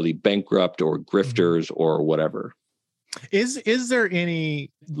morally bankrupt or grifters or whatever. Is there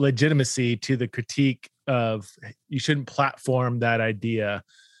any legitimacy to the critique of you shouldn't platform that idea?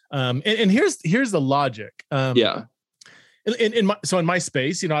 And here's the logic. In my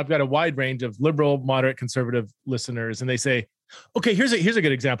space, I've got a wide range of liberal, moderate, conservative listeners, and they say, okay, here's a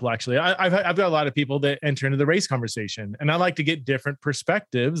good example. Actually, I've got a lot of people that enter into the race conversation, and I like to get different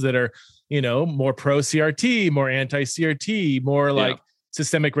perspectives that are, more pro CRT, more anti CRT, more like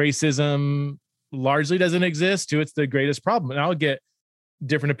systemic racism largely doesn't exist to it's the greatest problem. And I'll get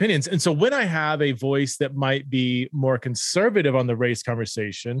different opinions. And so when I have a voice that might be more conservative on the race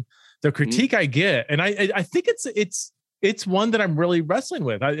conversation, the critique I get, and I think it's one that I'm really wrestling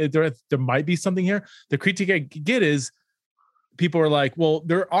with. There might be something here. The critique I get is people are like, well,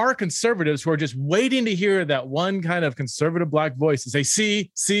 there are conservatives who are just waiting to hear that one kind of conservative Black voice and say,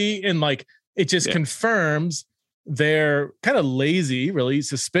 see, and like, it just confirms they're kind of lazy, really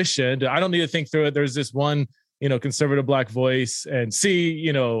suspicion. I don't need to think through it. There's this one, conservative Black voice, and see,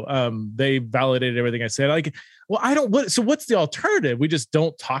 they validated everything I said. Like, well, I don't. So what's the alternative? We just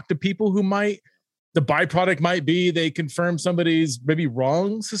don't talk to people who might. The byproduct might be they confirm somebody's maybe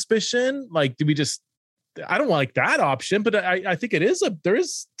wrong suspicion. Like, do we just? I don't like that option, but I think there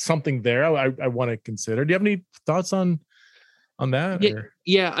is something there. I want to consider. Do you have any thoughts on that?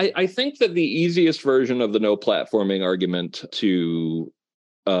 I think that the easiest version of the no platforming argument to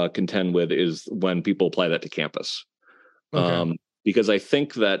contend with is when people apply that to campus. Okay. Because I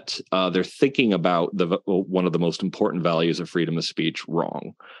think that they're thinking about one of the most important values of freedom of speech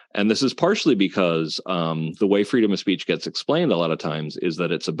wrong. And this is partially because the way freedom of speech gets explained a lot of times is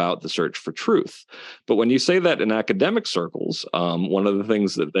that it's about the search for truth. But when you say that in academic circles, one of the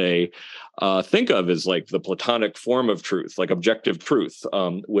things that they think of is like the Platonic form of truth, like objective truth,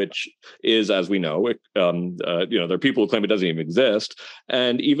 which is, as we know, there are people who claim it doesn't even exist.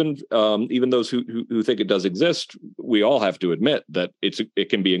 And even those who think it does exist, we all have to admit that it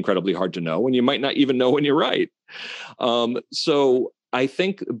can be incredibly hard to know, and you might not even know when you're right. So I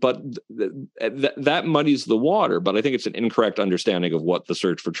think, but that muddies the water. But I think it's an incorrect understanding of what the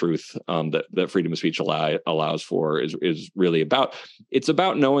search for truth that freedom of speech allows for is really about. It's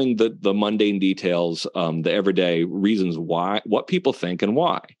about knowing the mundane details, the everyday reasons what people think and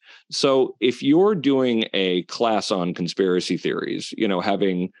why. So if you're doing a class on conspiracy theories,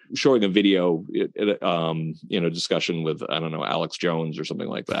 showing a video, discussion with, I don't know, Alex Jones or something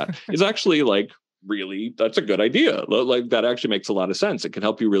like that is actually like, really, that's a good idea. Like, that actually makes a lot of sense. It can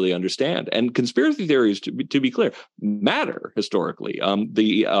help you really understand. And conspiracy theories, to be clear, matter historically.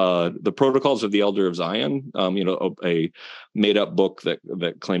 The Protocols of the Elder of Zion, a made up book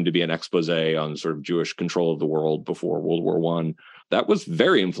that claimed to be an expose on sort of Jewish control of the world before World War I. That was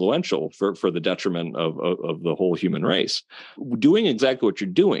very influential for the detriment of the whole human race. Doing exactly what you're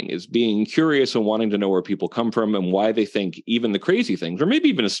doing is being curious and wanting to know where people come from and why they think even the crazy things, or maybe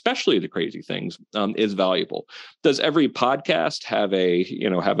even especially the crazy things, is valuable. Does every podcast have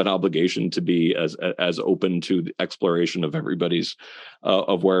an obligation to be as open to the exploration of everybody's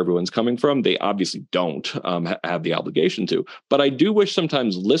of where everyone's coming from? They obviously don't have the obligation to. But I do wish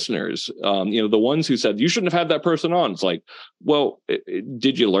sometimes listeners, the ones who said you shouldn't have had that person on, it's like, well,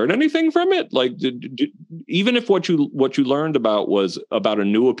 did you learn anything from it? Like, even if what you learned about was about a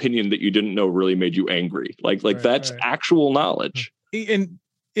new opinion that you didn't know really made you angry, like that's actual knowledge. And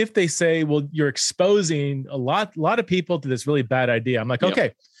if they say, well, you're exposing a lot of people to this really bad idea, I'm like,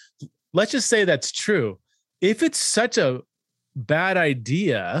 okay, let's just say that's true. If it's such a bad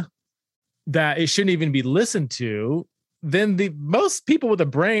idea that it shouldn't even be listened to, then most people with a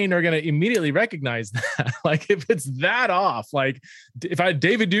brain are going to immediately recognize that. Like, if it's that off, like if I had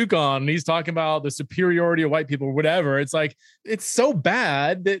David Duke on and he's talking about the superiority of white people or whatever, it's like, it's so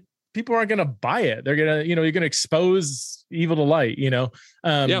bad that people aren't going to buy it. They're going to, you're going to expose evil to light,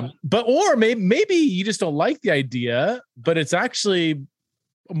 but, or maybe you just don't like the idea, but it's actually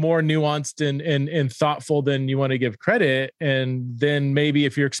more nuanced and thoughtful than you want to give credit. And then maybe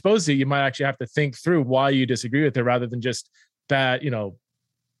if you're exposed to it, you might actually have to think through why you disagree with it rather than just bad,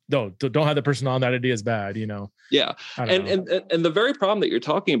 don't have the person on, that idea is bad, Yeah. And the very problem that you're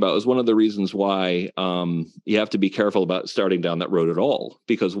talking about is one of the reasons why you have to be careful about starting down that road at all.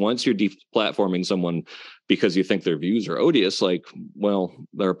 Because once you're deplatforming someone because you think their views are odious, like, well,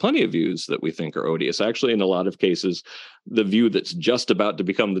 there are plenty of views that we think are odious. Actually, in a lot of cases, the view that's just about to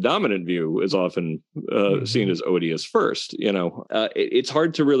become the dominant view is often seen as odious first. It's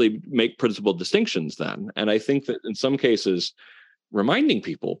hard to really make principled distinctions then. And I think that in some cases, reminding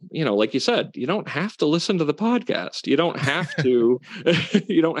people, like you said, you don't have to listen to the podcast. You don't have to,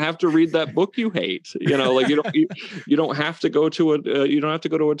 read that book you hate. You don't have to go to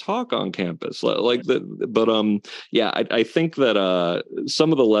a talk on campus. I think that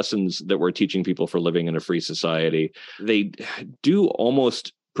some of the lessons that we're teaching people for living in a free society, they do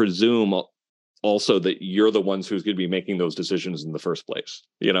almost presume also that you're the ones who's going to be making those decisions in the first place.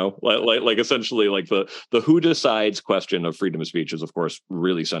 Like essentially, like the who decides question of freedom of speech is, of course,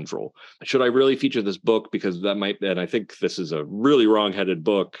 really central. Should I really feature this book? Because that might, and I think this is a really wrong-headed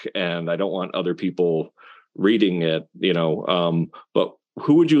book and I don't want other people reading it, but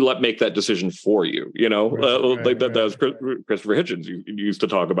who would you let make that decision for you? That was Christopher Hitchens used to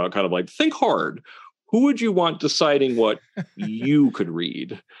talk about, kind of like, think hard. Who would you want deciding what you could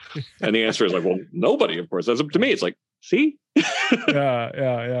read? And the answer is like, well, nobody, of course. That's up to me. It's like, see?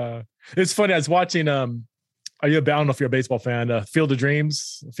 Yeah. It's funny. I was watching, I don't know if you're a baseball fan, Field of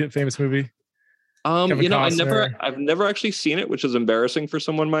Dreams, famous movie. Kevin Costner. I've never actually seen it, which is embarrassing for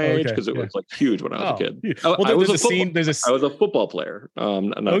someone my age because it was like huge when I was a kid. Well, I was a football player,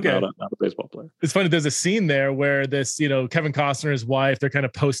 not a baseball player. It's funny. There's a scene there where this, Kevin Costner and his wife, they're kind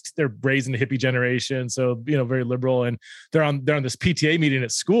of they're raised in the hippie generation, so very liberal, and they're on this PTA meeting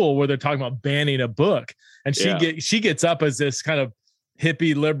at school where they're talking about banning a book, and she gets up as this kind of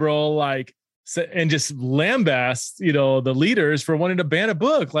hippie liberal like, and just lambasts the leaders for wanting to ban a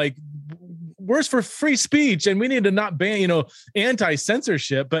book, like. We're for free speech and we need to not ban,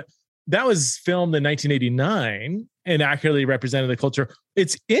 anti-censorship. But that was filmed in 1989 and accurately represented the culture.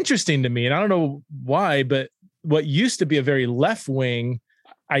 It's interesting to me, and I don't know why, but what used to be a very left-wing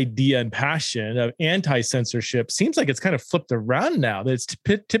idea and passion of anti-censorship seems like it's kind of flipped around now. That it's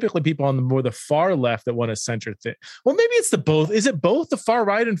typically people on the far left that want to censor things. Well, maybe it's both. Is it both the far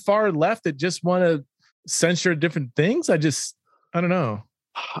right and far left that just want to censor different things? I don't know.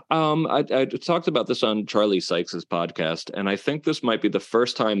 I talked about this on Charlie Sykes's podcast, and I think this might be the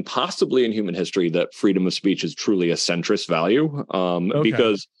first time possibly in human history that freedom of speech is truly a centrist value.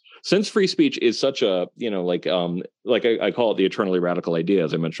 Because since free speech is such a, I call it the eternally radical idea,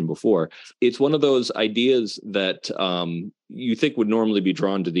 as I mentioned before, it's one of those ideas that you think would normally be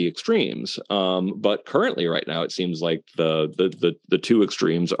drawn to the extremes. But currently right now, it seems like the two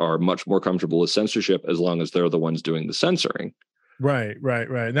extremes are much more comfortable with censorship as long as they're the ones doing the censoring. Right.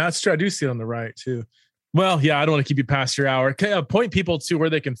 That's true. I do see it on the right too. Well, yeah, I don't want to keep you past your hour. Point people to where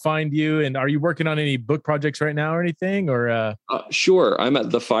they can find you. And are you working on any book projects right now or anything? Or Sure. I'm at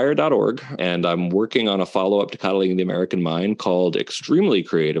thefire.org, and I'm working on a follow-up to Coddling the American Mind called extremely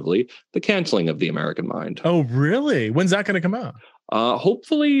creatively, The Canceling of the American Mind. Oh, really? When's that going to come out?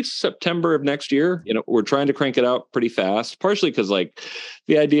 Hopefully September of next year. We're trying to crank it out pretty fast, partially because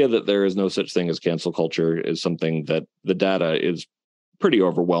the idea that there is no such thing as cancel culture is something that the data is pretty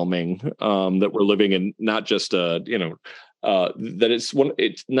overwhelming, that we're living in not just that it's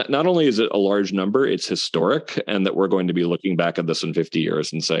not only is it a large number, it's historic, and that we're going to be looking back at this in 50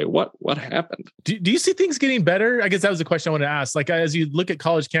 years and say, what happened? Do you see things getting better? I guess that was the question I wanted to ask. Like, as you look at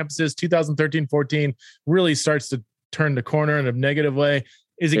college campuses, 2013-14 really starts to turn the corner in a negative way.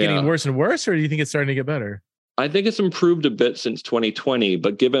 Is it getting worse and worse, or do you think it's starting to get better? I think it's improved a bit since 2020,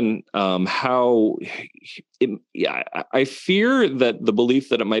 but given I fear that the belief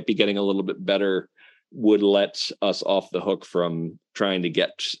that it might be getting a little bit better would let us off the hook from trying to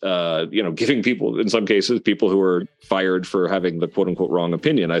get, giving people, in some cases, people who are fired for having the quote unquote wrong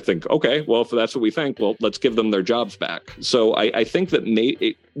opinion. I think, okay, well, if that's what we think, well, let's give them their jobs back. So I think that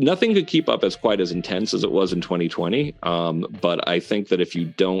nothing could keep up as quite as intense as it was in 2020. But I think that if you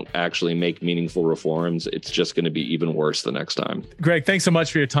don't actually make meaningful reforms, it's just going to be even worse the next time. Greg, thanks so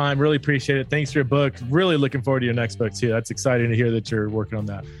much for your time. Really appreciate it. Thanks for your book. Really looking forward to your next book too. That's exciting to hear that you're working on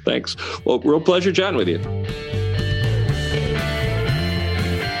that. Thanks. Well, real pleasure chatting with you.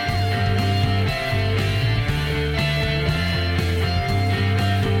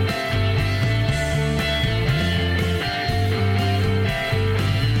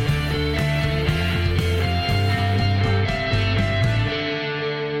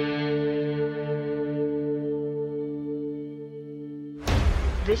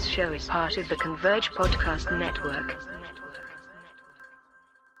 This show is part of the Converge Podcast Network.